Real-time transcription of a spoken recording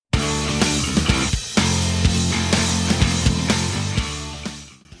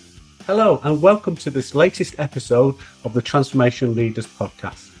Hello, and welcome to this latest episode of the Transformation Leaders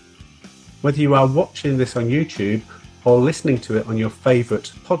Podcast. Whether you are watching this on YouTube or listening to it on your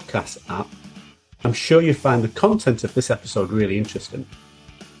favourite podcast app, I'm sure you find the content of this episode really interesting.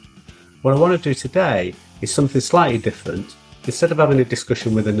 What I want to do today is something slightly different. Instead of having a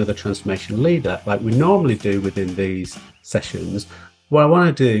discussion with another transformation leader like we normally do within these sessions, what I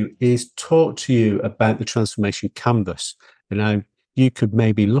want to do is talk to you about the transformation canvas and how you could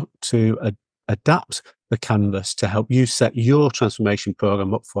maybe look to adapt the canvas to help you set your transformation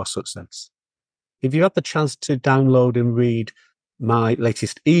program up for success. If you had the chance to download and read my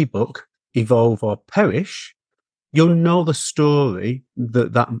latest ebook, Evolve or Perish, you'll know the story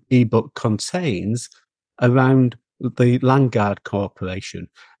that ebook contains around the Landguard Corporation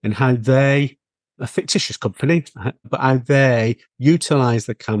and how they, a fictitious company, but how they utilize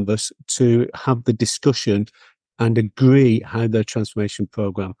the canvas to have the discussion and agree how their transformation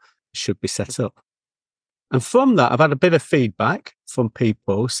program should be set up. And from that, I've had a bit of feedback from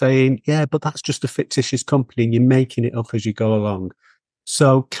people saying, yeah, but that's just a fictitious company and you're making it up as you go along.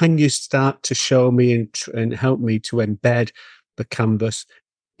 So can you start to show me and help me to embed the canvas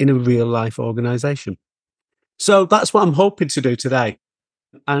in a real life organization? So that's what I'm hoping to do today.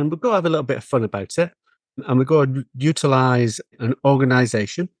 And we're going to have a little bit of fun about it. And we're going to utilize an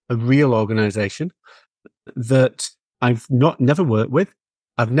organization, a real organization that I've never worked with.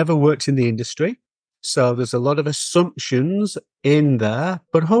 I've never worked in the industry. So there's a lot of assumptions in there,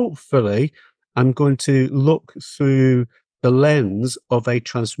 but hopefully I'm going to look through the lens of a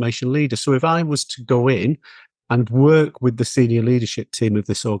transformation leader. So if I was to go in and work with the senior leadership team of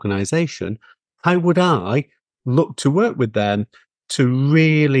this organization, how would I look to work with them to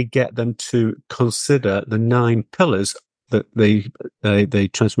really get them to consider the 9 pillars that the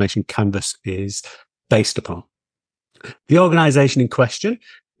transformation canvas is based upon? The organisation in question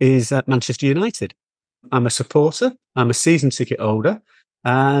is Manchester United. I'm a supporter. I'm a season ticket holder.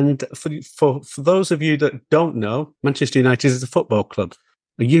 And for those of you that don't know, Manchester United is a football club,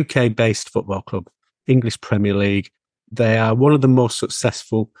 a UK-based football club, English Premier League. They are one of the most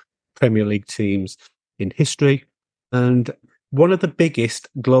successful Premier League teams in history and one of the biggest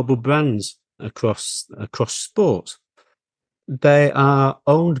global brands across sport. They are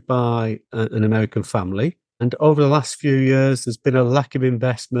owned by an American family. And over the last few years, there's been a lack of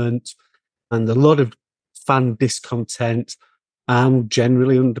investment and a lot of fan discontent and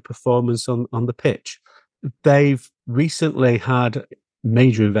generally underperformance on the pitch. They've recently had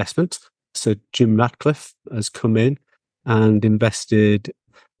major investment. So Jim Ratcliffe has come in and invested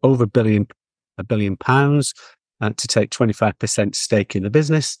over £1 billion to take 25% stake in the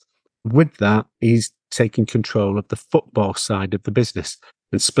business. With that, he's taking control of the football side of the business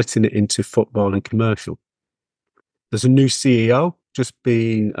and splitting it into football and commercial. There's a new CEO just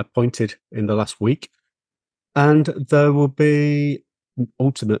been appointed in the last week, and there will be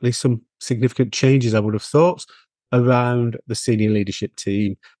ultimately some significant changes, I would have thought, around the senior leadership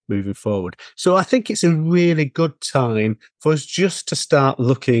team moving forward. So I think it's a really good time for us just to start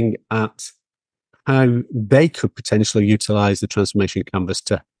looking at how they could potentially utilize the transformation canvas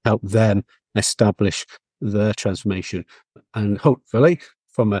to help them establish their transformation and hopefully,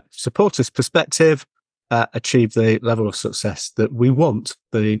 from a supporter's perspective, achieve the level of success that we want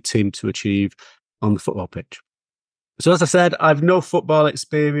the team to achieve on the football pitch. So as I said, I've no football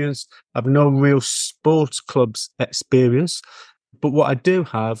experience. I've no real sports clubs experience. But what I do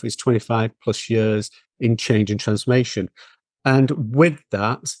have is 25 plus years in change and transformation. And with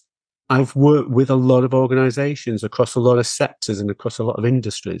that, I've worked with a lot of organizations across a lot of sectors and across a lot of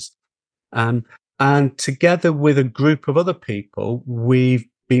industries. And together with a group of other people, we've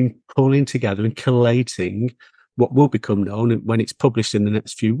been pulling together and collating what will become known when it's published in the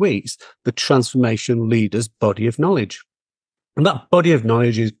next few weeks, the Transformation Leaders Body of Knowledge. And that body of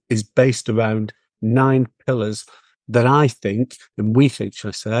knowledge is based around 9 pillars that I think, and we think, should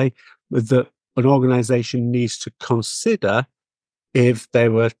I say, that an organization needs to consider if they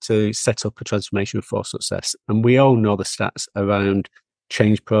were to set up a transformation for success. And we all know the stats around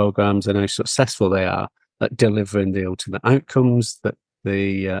change programs and how successful they are at delivering the ultimate outcomes that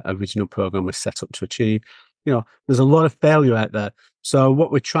the original program was set up to achieve. You know, there's a lot of failure out there. So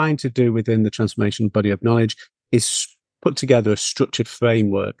what we're trying to do within the transformation body of knowledge is put together a structured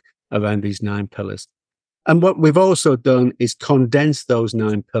framework around these 9 pillars. And what we've also done is condense those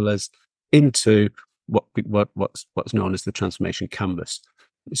 9 pillars into what's known as the transformation canvas.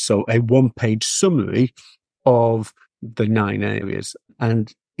 So a 1-page summary of the 9 areas.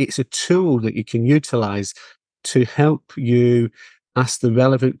 And it's a tool that you can utilize to help you ask the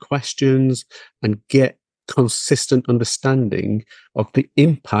relevant questions and get consistent understanding of the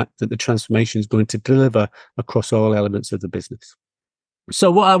impact that the transformation is going to deliver across all elements of the business.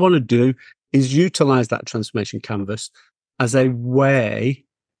 So what I want to do is utilize that transformation canvas as a way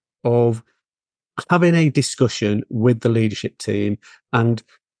of having a discussion with the leadership team and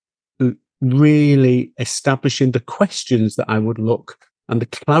really establishing the questions that I would look and the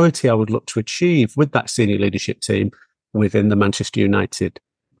clarity I would look to achieve with that senior leadership team within the Manchester United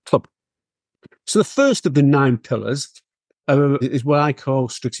club. So the first of the 9 pillars is what I call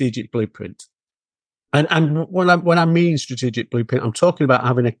strategic blueprint. And when I mean strategic blueprint, I'm talking about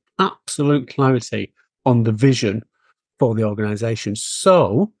having an absolute clarity on the vision for the organisation.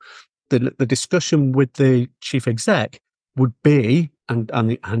 So the discussion with the chief exec would be,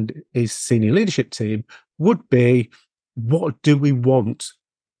 and his senior leadership team would be, what do we want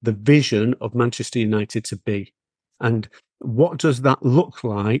the vision of Manchester United to be? And what does that look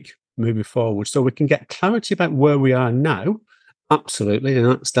like moving forward? So we can get clarity about where we are now. Absolutely.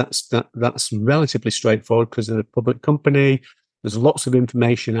 And that's relatively straightforward because they're a public company. There's lots of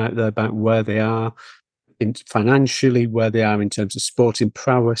information out there about where they are financially, where they are in terms of sporting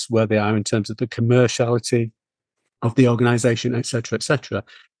prowess, where they are in terms of the commerciality of the organisation, etc., etc.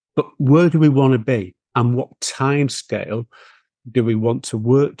 But where do we want to be, and what time scale do we want to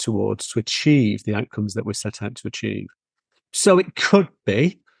work towards to achieve the outcomes that we're set out to achieve? So it could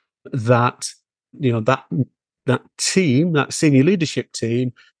be that, that team, that senior leadership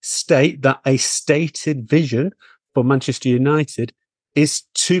team, state that a stated vision for Manchester United is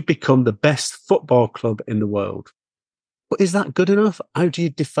to become the best football club in the world. But is that good enough? How do you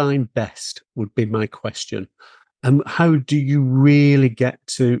define best, would be my question. And how do you really get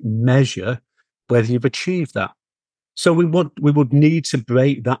to measure whether you've achieved that? So we would need to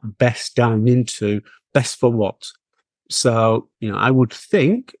break that best down into best for what. So, I would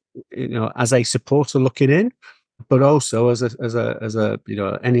think, as a supporter looking in, but also as a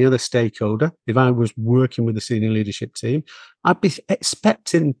any other stakeholder, if I was working with the senior leadership team, I'd be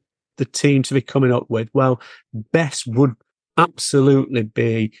expecting the team to be coming up with, well, best would absolutely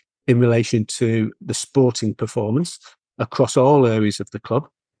be in relation to the sporting performance across all areas of the club,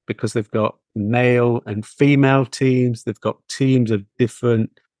 because they've got male and female teams, they've got teams of different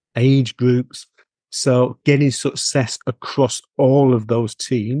age groups. So getting success across all of those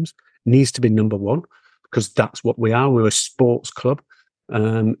teams needs to be number one, because that's what we are. We're a sports club.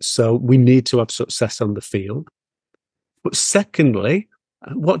 So we need to have success on the field. But secondly,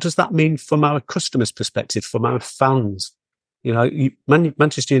 what does that mean from our customers' perspective, from our fans?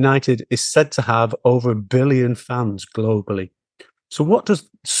 Manchester United is said to have over 1 billion fans globally. So what does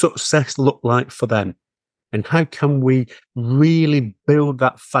success look like for them? And how can we really build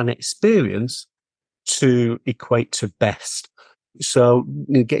that fan experience to equate to best? So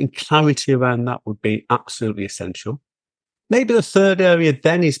getting clarity around that would be absolutely essential. Maybe the third area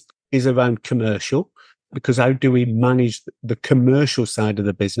then is around commercial, because how do we manage the commercial side of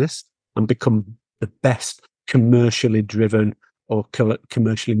the business and become the best commercially driven or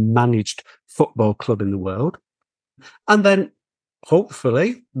commercially managed football club in the world? And then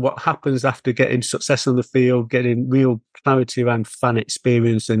hopefully what happens after getting success on the field, getting real clarity around fan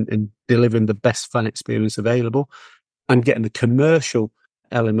experience and delivering the best fan experience available and getting the commercial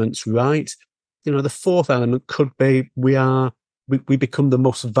elements right. The fourth element could be we become the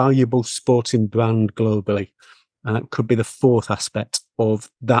most valuable sporting brand globally. Could be the fourth aspect of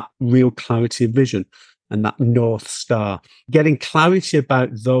that real clarity of vision and that North Star. Getting clarity about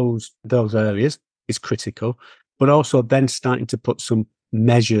those areas is critical, but also then starting to put some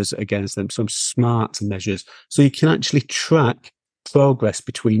measures against them, some smart measures, so you can actually track progress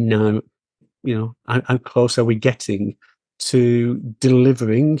between now, how close are we getting to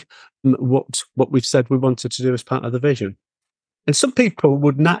delivering what we've said we wanted to do as part of the vision. And some people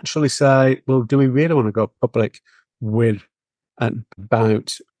would naturally say, well, do we really want to go public with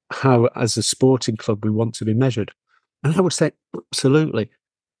about how, as a sporting club, we want to be measured? And I would say absolutely,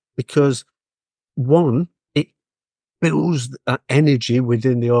 because one, it builds that energy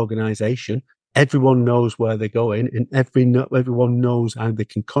within the organisation. Everyone knows where they're going, and everyone knows how they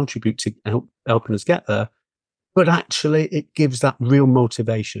can contribute to helping us get there. But actually, it gives that real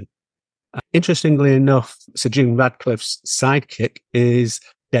motivation. Interestingly enough, Sir Jim Radcliffe's sidekick is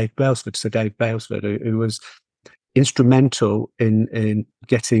Dave Brailsford. So Dave Brailsford, who was instrumental in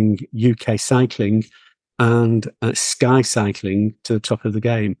getting UK cycling and Sky Cycling to the top of the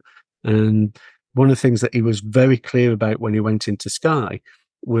game. And one of the things that he was very clear about when he went into Sky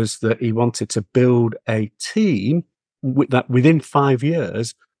was that he wanted to build a team that within 5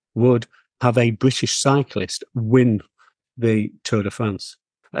 years would have a British cyclist win the Tour de France.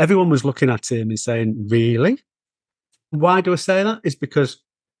 Everyone was looking at him and saying, really? Why do I say that? It's because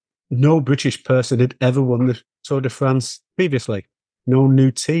no British person had ever won the Tour de France previously. No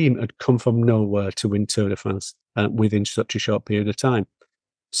new team had come from nowhere to win Tour de France within such a short period of time.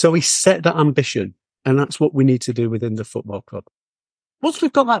 So he set that ambition, and that's what we need to do within the football club. Once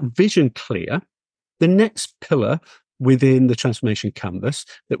we've got that vision clear, the next pillar within the transformation canvas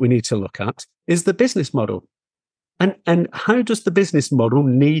that we need to look at is the business model. And how does the business model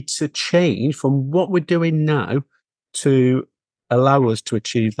need to change from what we're doing now to allow us to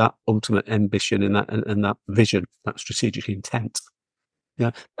achieve that ultimate ambition and that vision, that strategic intent?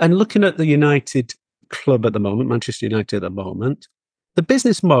 Yeah. And looking at the United club at the moment, Manchester United at the moment, the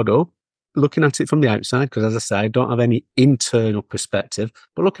business model, looking at it from the outside, because as I say, I don't have any internal perspective,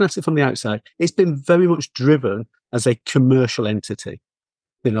 but looking at it from the outside, it's been very much driven as a commercial entity.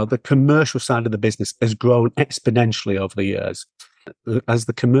 The commercial side of the business has grown exponentially over the years. As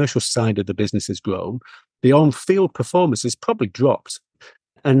the commercial side of the business has grown, the on-field performance has probably dropped.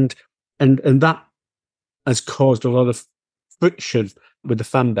 And that has caused a lot of friction with the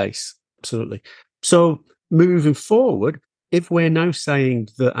fan base. Absolutely. So moving forward, if we're now saying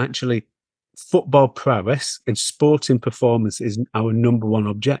that actually football prowess and sporting performance is our number one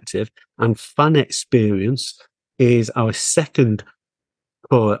objective and fan experience is our second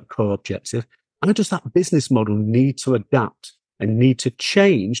core objective, how does that business model need to adapt and need to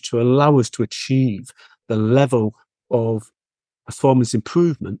change to allow us to achieve the level of performance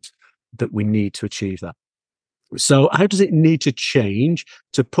improvement that we need to achieve that? So how does it need to change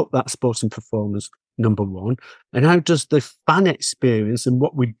to put that sporting performance number one? And how does the fan experience and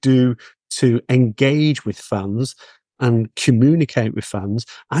what we do to engage with fans and communicate with fans,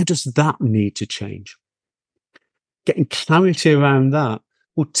 how does that need to change? Getting clarity around that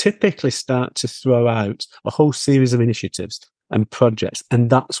will typically start to throw out a whole series of initiatives and projects. And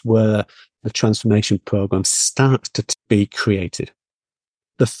that's where the transformation program starts to be created.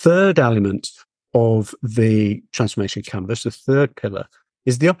 The third element of the transformation canvas, the third pillar,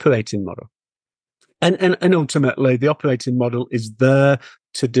 is the operating model. And ultimately, the operating model is there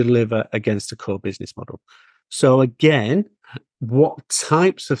to deliver against a core business model. So again, what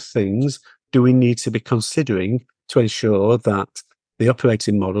types of things do we need to be considering to ensure that the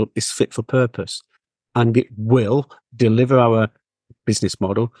operating model is fit for purpose and it will deliver our business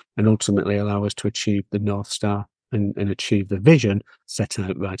model and ultimately allow us to achieve the North Star and achieve the vision set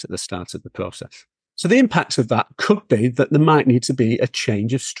out right at the start of the process? So the impacts of that could be that there might need to be a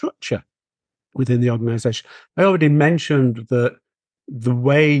change of structure within the organization. I already mentioned that the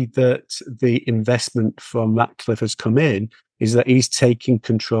way that the investment from Ratcliffe has come in is that he's taking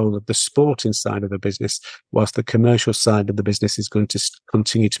control of the sporting side of the business, whilst the commercial side of the business is going to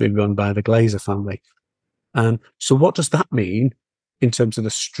continue to be run by the Glazer family. So what does that mean in terms of the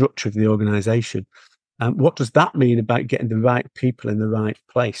structure of the organization? What does that mean about getting the right people in the right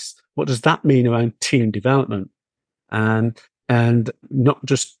place? What does that mean around team development? And not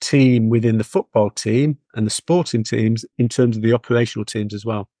just team within the football team and the sporting teams in terms of the operational teams as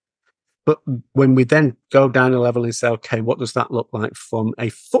well. But when we then go down a level and say, okay, what does that look like from a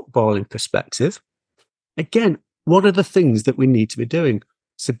footballing perspective? Again, what are the things that we need to be doing?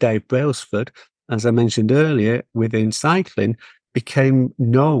 So Dave Brailsford, as I mentioned earlier, within cycling, became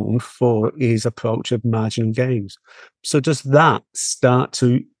known for his approach of margin gains. So does that start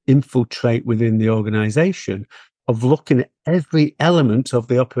to infiltrate within the organization of looking at every element of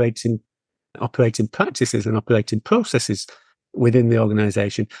the operating practices and operating processes within the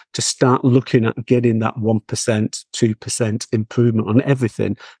organization to start looking at getting that 1%, 2% improvement on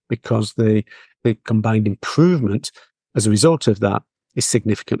everything, because the combined improvement as a result of that is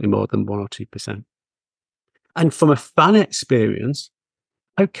significantly more than 1 or 2%. And from a fan experience,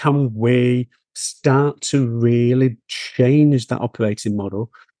 how can we start to really change that operating model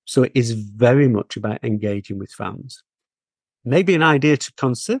so it is very much about engaging with fans? Maybe an idea to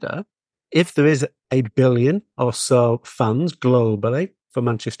consider, if there is 1 billion or so fans globally for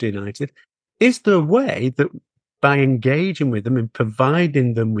Manchester United, is there a way that by engaging with them and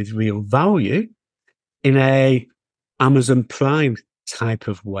providing them with real value in a Amazon Prime type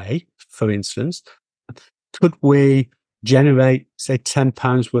of way, for instance, could we generate, say,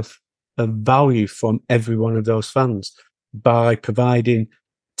 £10 worth of value from every one of those fans by providing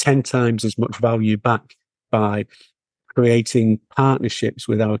 10 times as much value back by creating partnerships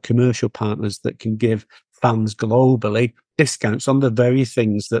with our commercial partners that can give fans globally discounts on the very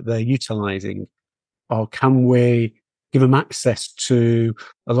things that they're utilizing? Or can we give them access to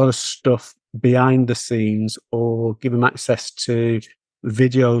a lot of stuff behind the scenes, or give them access to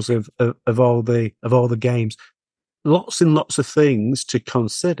videos of all the games? lots and lots of things to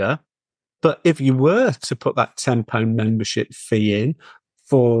consider. But if you were to put that £10 membership fee in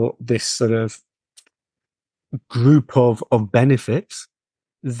for this sort of group of benefits,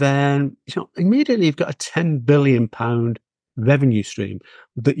 then immediately you've got a £10 billion revenue stream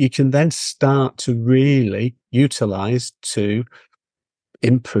that you can then start to really utilize to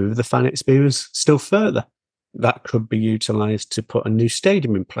improve the fan experience still further. That could be utilized to put a new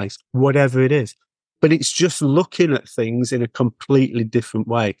stadium in place, whatever it is. But it's just looking at things in a completely different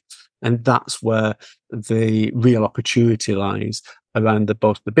way. And that's where the real opportunity lies around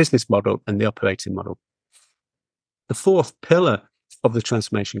both the business model and the operating model. The fourth pillar of the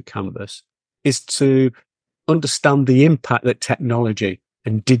transformation canvas is to understand the impact that technology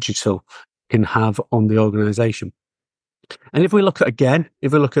and digital can have on the organization. And if we look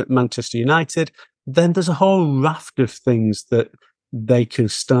at Manchester United, then there's a whole raft of things that they can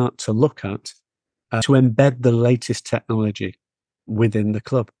start to look at to embed the latest technology within the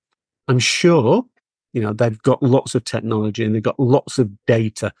club. I'm sure, they've got lots of technology and they've got lots of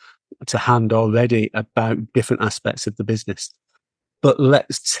data to hand already about different aspects of the business. But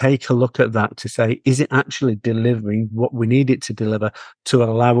let's take a look at that to say, is it actually delivering what we need it to deliver to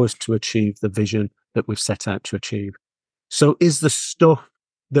allow us to achieve the vision that we've set out to achieve? So is the stuff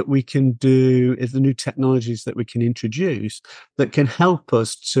that we can do, is the new technologies that we can introduce that can help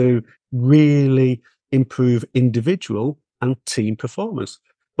us to really improve individual and team performance,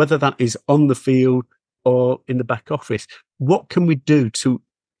 whether that is on the field or in the back office? What can we do to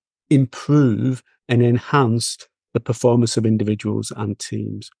improve and enhance the performance of individuals and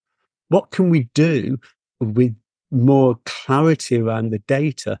teams? What can we do with more clarity around the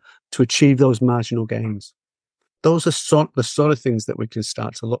data to achieve those marginal gains? Those are the sort of things that we can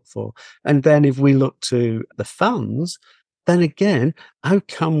start to look for. And then if we look to the fans, then again, how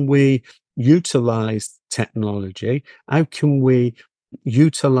can we utilize technology? How can we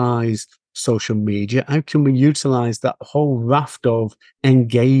utilize social media? How can we utilize that whole raft of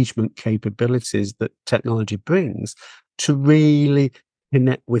engagement capabilities that technology brings to really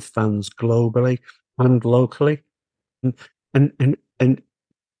connect with fans globally and locally? And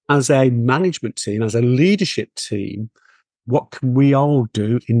as a management team, as a leadership team, what can we all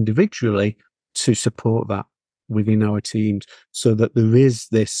do individually to support that within our teams so that there is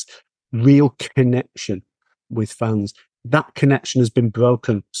this real connection with fans? That connection has been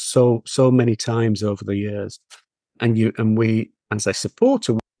broken so many times over the years. And we, as a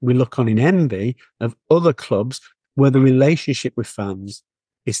supporter, we look on in envy of other clubs where the relationship with fans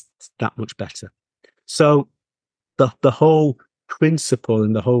is that much better. So the whole principle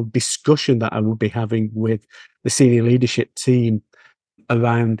and the whole discussion that I will be having with the senior leadership team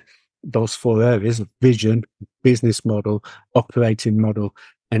around those four areas of vision, business model, operating model,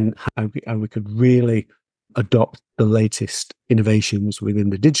 and how we could really adopt the latest innovations within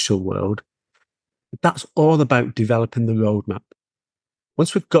the digital world. That's all about developing the roadmap.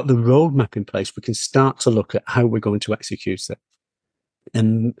 Once we've got the roadmap in place, we can start to look at how we're going to execute it.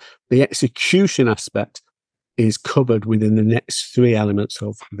 And the execution aspect is covered within the next three elements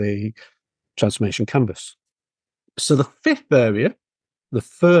of the transformation canvas. So the fifth area, the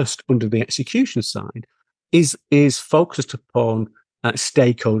first under the execution side, is focused upon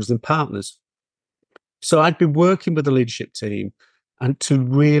stakeholders and partners. So I'd be working with the leadership team and to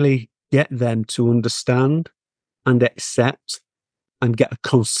really get them to understand and accept and get a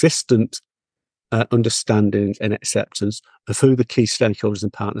consistent understanding and acceptance of who the key stakeholders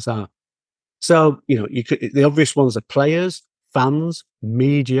and partners are. So, the obvious ones are players, fans,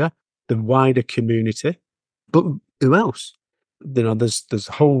 media, the wider community. But who else? There's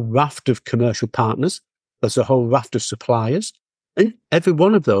a whole raft of commercial partners. There's a whole raft of suppliers. And every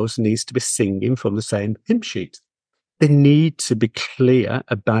one of those needs to be singing from the same hymn sheet. They need to be clear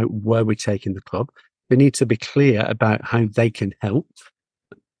about where we're taking the club. They need to be clear about how they can help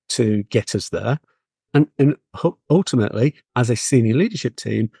to get us there. And ultimately, as a senior leadership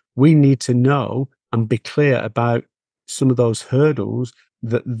team, we need to know and be clear about some of those hurdles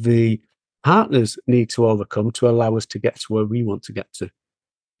that the partners need to overcome to allow us to get to where we want to get to.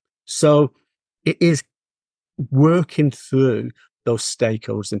 So it is working through those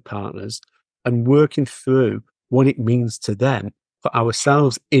stakeholders and partners and working through what it means to them, for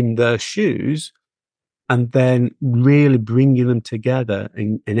ourselves in their shoes, and then really bringing them together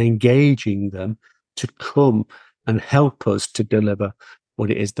and engaging them to come and help us to deliver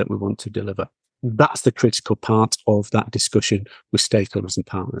what it is that we want to deliver. That's the critical part of that discussion with stakeholders and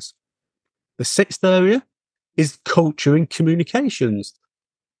partners. The sixth area is culture and communications.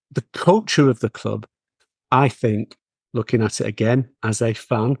 The culture of the club, I think, looking at it again as a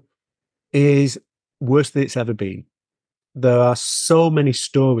fan, is worse than it's ever been. There are so many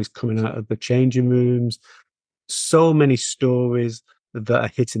stories coming out of the changing rooms, so many stories that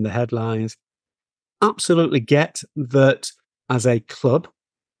are hitting the headlines. Absolutely get that as a club,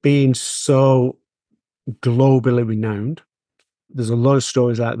 being so globally renowned, there's a lot of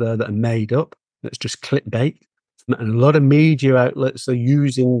stories out there that are made up, that's just clickbait. And a lot of media outlets are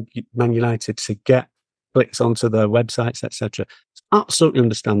using Man United to get clicks onto their websites, etc. Absolutely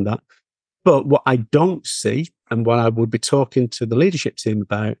understand that. But what I don't see, and what I would be talking to the leadership team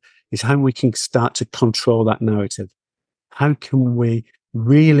about, is how we can start to control that narrative. How can we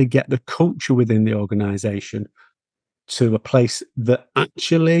really get the culture within the organisation to a place that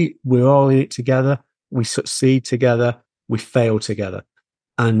actually we're all in it together, we succeed together, we fail together.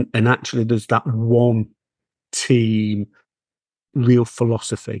 And actually there's that one team real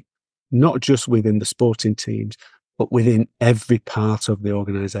philosophy, not just within the sporting teams, but within every part of the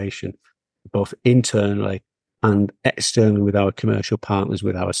organisation, both internally and externally with our commercial partners,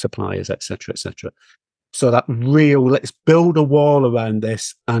 with our suppliers, etc., etc. So that real, let's build a wall around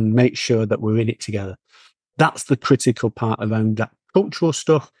this and make sure that we're in it together. That's the critical part around that cultural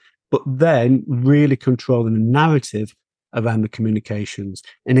stuff, but then really controlling the narrative around the communications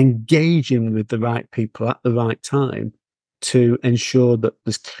and engaging with the right people at the right time to ensure that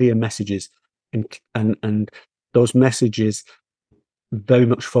there's clear messages and those messages very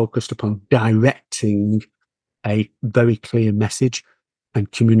much focused upon directing a very clear message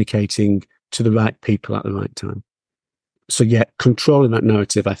and communicating to the right people at the right time. So yeah, controlling that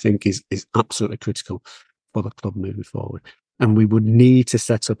narrative, I think, is absolutely critical for the club moving forward. And we would need to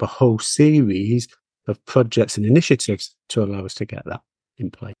set up a whole series of projects and initiatives to allow us to get that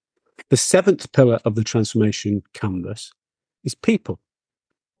in place. The seventh pillar of the transformation canvas is people.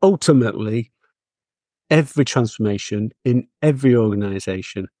 Ultimately, every transformation in every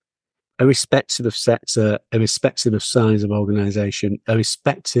organisation, irrespective of sector, irrespective of size of organisation,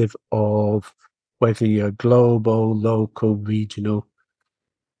 irrespective of whether you're global, local, regional,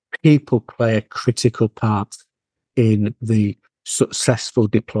 people play a critical part in the successful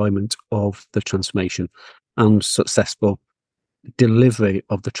deployment of the transformation and successful delivery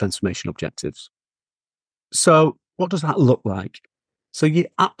of the transformation objectives. So what does that look like? So you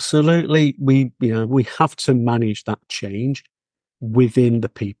absolutely, we have to manage that change within the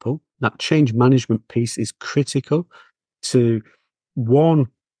people. That change management piece is critical to, one,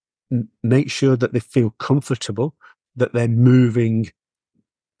 make sure that they feel comfortable, that they're moving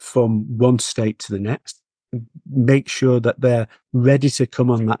from one state to the next, make sure that they're ready to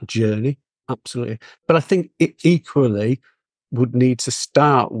come on that journey. Absolutely. But I think it equally would need to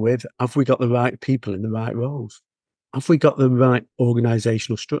start with, have we got the right people in the right roles? Have we got the right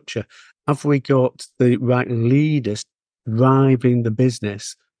organizational structure? Have we got the right leaders driving the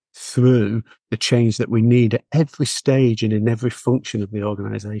business through the change that we need at every stage and in every function of the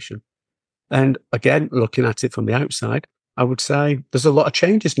organization? And again, looking at it from the outside, I would say there's a lot of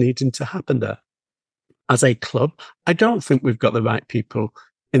changes needing to happen there. As a club, I don't think we've got the right people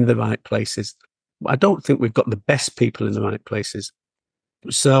in the right places. I don't think we've got the best people in the right places.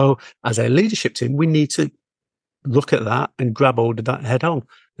 So as a leadership team, we need to look at that and grab hold of that head on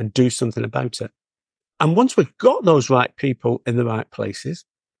and do something about it. And once we've got those right people in the right places,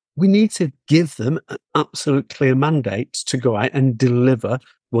 we need to give them an absolute clear mandate to go out and deliver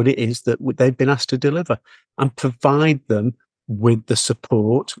what it is that they've been asked to deliver, and provide them with the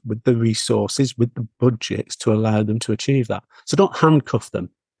support, with the resources, with the budgets to allow them to achieve that. So don't handcuff them.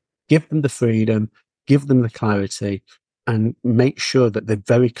 Give them the freedom, give them the clarity, and make sure that they're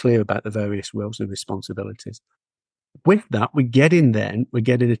very clear about the various roles and responsibilities. With that, we're getting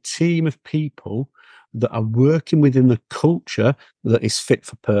a team of people that are working within the culture that is fit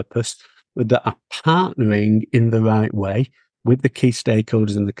for purpose, that are partnering in the right way with the key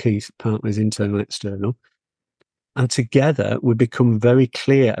stakeholders and the key partners, internal and external. And together, we become very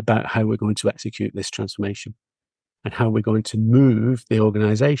clear about how we're going to execute this transformation and how we're going to move the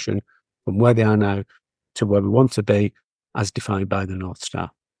organisation from where they are now to where we want to be, as defined by the North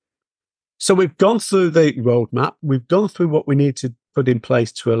Star. So we've gone through the roadmap. We've gone through what we need to put in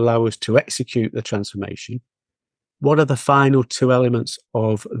place to allow us to execute the transformation. What are the final two elements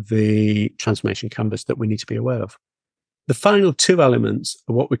of the transformation canvas that we need to be aware of? The final two elements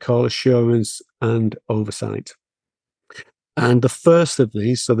are what we call assurance and oversight. And the first of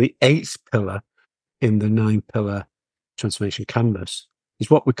these, so the eighth pillar in the 9-pillar transformation canvas, is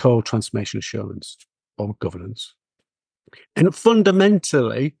what we call transformation assurance or governance. And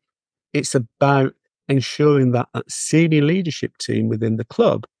fundamentally, it's about ensuring that that senior leadership team within the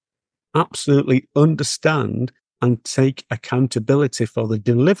club absolutely understand and take accountability for the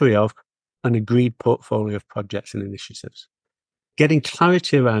delivery of an agreed portfolio of projects and initiatives. Getting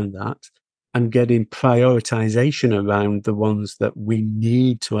clarity around that and getting prioritization around the ones that we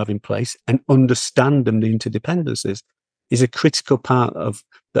need to have in place and understanding the interdependencies is a critical part of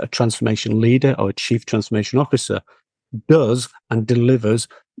that a transformation leader or a chief transformation officer does and delivers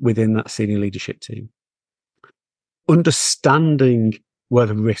within that senior leadership team. Understanding where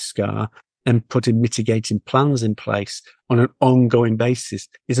the risks are and putting mitigating plans in place on an ongoing basis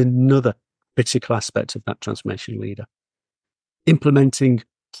is another critical aspect of that transformation leader. Implementing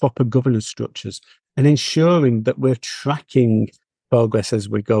proper governance structures and ensuring that we're tracking progress as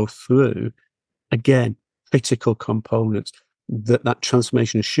we go through, again, critical components that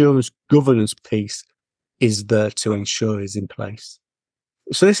transformation assurance governance piece is there to ensure is in place.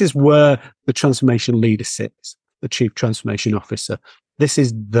 So this is where the transformation leader sits, the chief transformation officer. This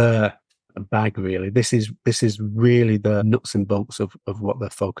is their bag, really. This is really the nuts and bolts of what their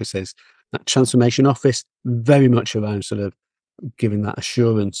focus is. That transformation office, very much around sort of giving that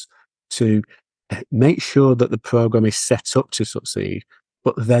assurance to make sure that the program is set up to succeed,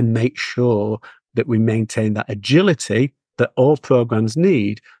 but then make sure that we maintain that agility that all programs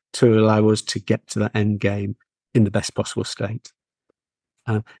need to allow us to get to that end game in the best possible state.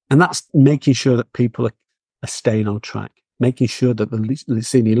 And that's making sure that people are staying on track, making sure that the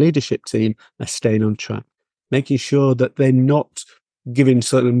senior leadership team are staying on track, making sure that they're not giving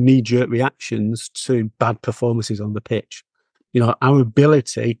sort of knee-jerk reactions to bad performances on the pitch. You know, our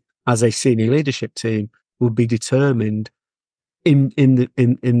ability as a senior leadership team will be determined in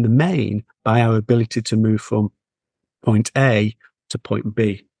the main by our ability to move from point A to point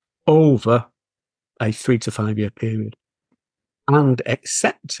B over a 3 to 5 year period, and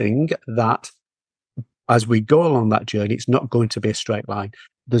accepting that as we go along that journey, it's not going to be a straight line.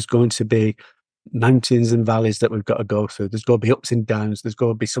 There's going to be mountains and valleys that we've got to go through. There's going to be ups and downs. There's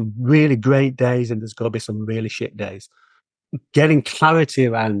going to be some really great days and there's going to be some really shit days. Getting clarity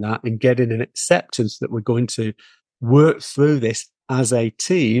around that and getting an acceptance that we're going to work through this as a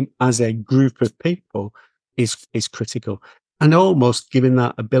team, as a group of people is critical. And almost giving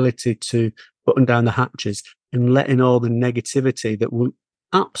that ability to button down the hatches and letting all the negativity that will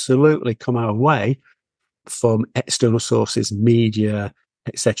absolutely come our way from external sources, media,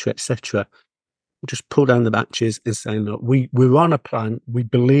 etc., just pull down the hatches and say, look, we're on a plan. We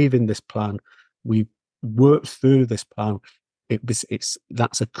believe in this plan. We've worked through this plan.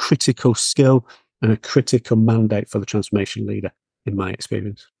 That's a critical skill and a critical mandate for the transformation leader, in my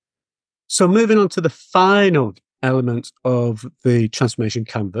experience. So moving on to the final element of the transformation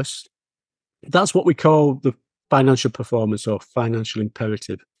canvas, that's what we call the financial performance or financial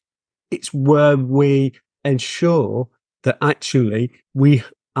imperative. It's where we ensure that actually we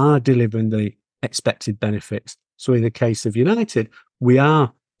are delivering the expected benefits. So in the case of United, we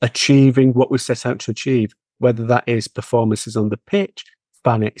are achieving what we set out to achieve, whether that is performances on the pitch,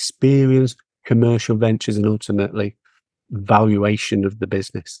 fan experience, commercial ventures, and ultimately valuation of the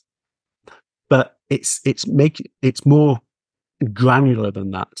business. But it's more granular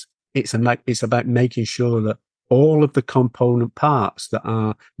than that. It's about making sure that all of the component parts that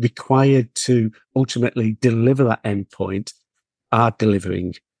are required to ultimately deliver that endpoint are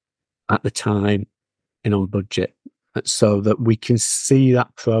delivering at the time and on budget, so that we can see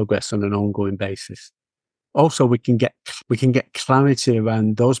that progress on an ongoing basis. Also, we can get clarity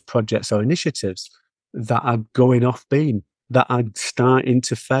around those projects or initiatives that are going off beam, that are starting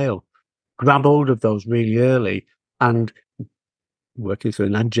to fail. Grab hold of those really early and working through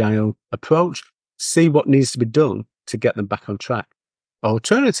an agile approach, see what needs to be done to get them back on track.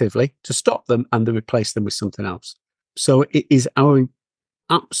 Alternatively, to stop them and then replace them with something else. So it is our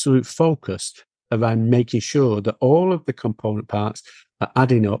absolute focus around making sure that all of the component parts are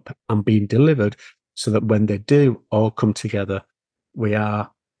adding up and being delivered so that when they do all come together, we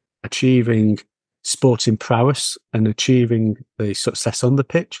are achieving sporting prowess and achieving the success on the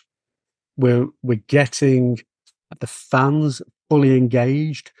pitch. We're getting the fans fully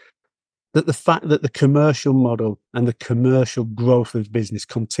engaged, that the fact that the commercial model and the commercial growth of business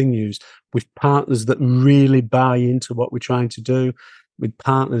continues with partners that really buy into what we're trying to do, with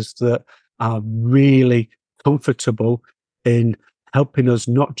partners that are really comfortable in helping us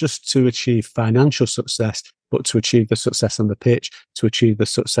not just to achieve financial success, but to achieve the success on the pitch, to achieve the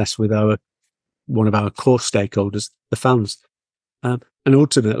success with one of our core stakeholders, the fans. And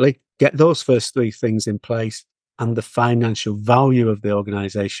ultimately, get those first three things in place and the financial value of the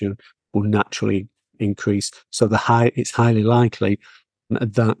organisation will naturally increase. So it's highly likely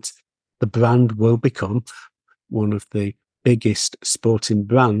that the brand will become one of the biggest sporting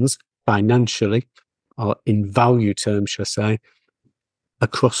brands financially, or in value terms, shall I say,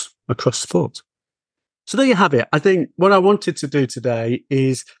 across across sport. So there you have it. I think what I wanted to do today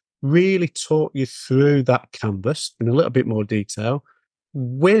is really talk you through that canvas in a little bit more detail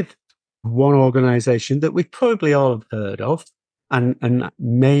with one organisation that we probably all have heard of and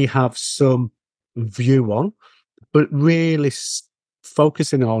may have some view on, but really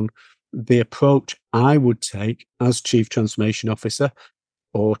focusing on the approach I would take as Chief Transformation Officer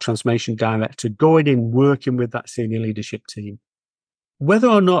or Transformation Director, going in, working with that senior leadership team. Whether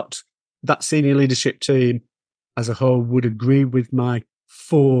or not that senior leadership team as a whole would agree with my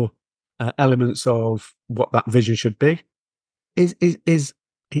 4 elements of what that vision should be,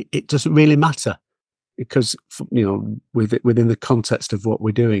 it doesn't really matter, because, within the context of what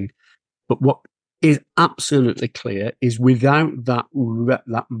we're doing. But what is absolutely clear is without that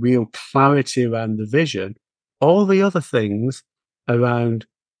real clarity around the vision, all the other things around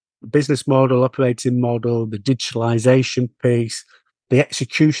business model, operating model, the digitalization piece, the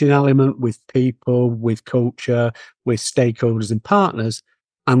execution element with people, with culture, with stakeholders and partners,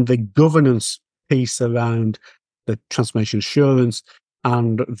 and the governance piece around the transformation assurance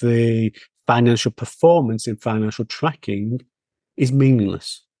and the financial performance in financial tracking is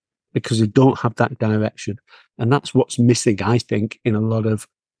meaningless, because they don't have that direction. And that's what's missing, I think, in a lot of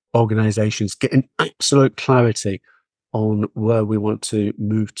organizations, getting absolute clarity on where we want to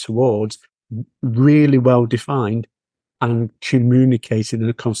move towards, really well defined and communicated in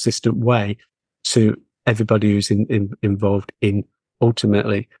a consistent way to everybody who's involved in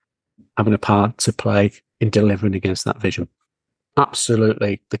ultimately having a part to play in delivering against that vision.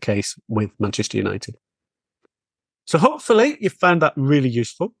 Absolutely the case with Manchester United. So hopefully you found that really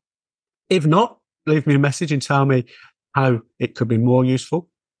useful. If not, leave me a message and tell me how it could be more useful.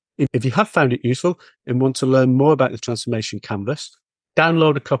 If you have found it useful and want to learn more about the Transformation Canvas,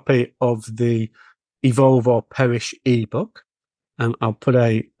 download a copy of the Evolve or Perish ebook. I'll put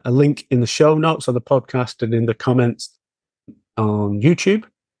a link in the show notes of the podcast and in the comments on YouTube.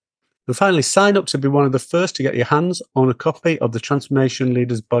 And finally, sign up to be one of the first to get your hands on a copy of the Transformation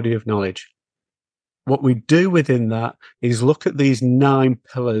Leaders Body of Knowledge. What we do within that is look at these 9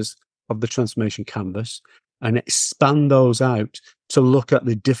 pillars of the Transformation Canvas and expand those out to look at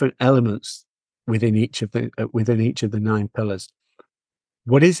the different elements within each of the 9 pillars.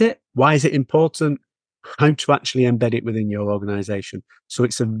 What is it? Why is it important? How to actually embed it within your organization. So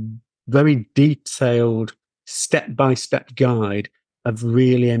it's a very detailed, step-by-step guide of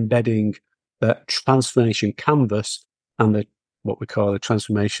really embedding the transformation canvas and what we call the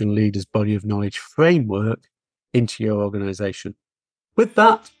Transformation Leaders Body of Knowledge framework into your organization. With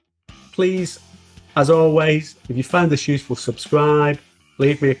that, please, as always, if you found this useful, subscribe,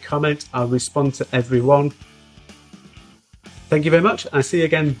 leave me a comment. I'll respond to everyone. Thank you very much. I'll see you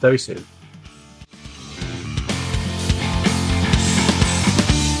again very soon.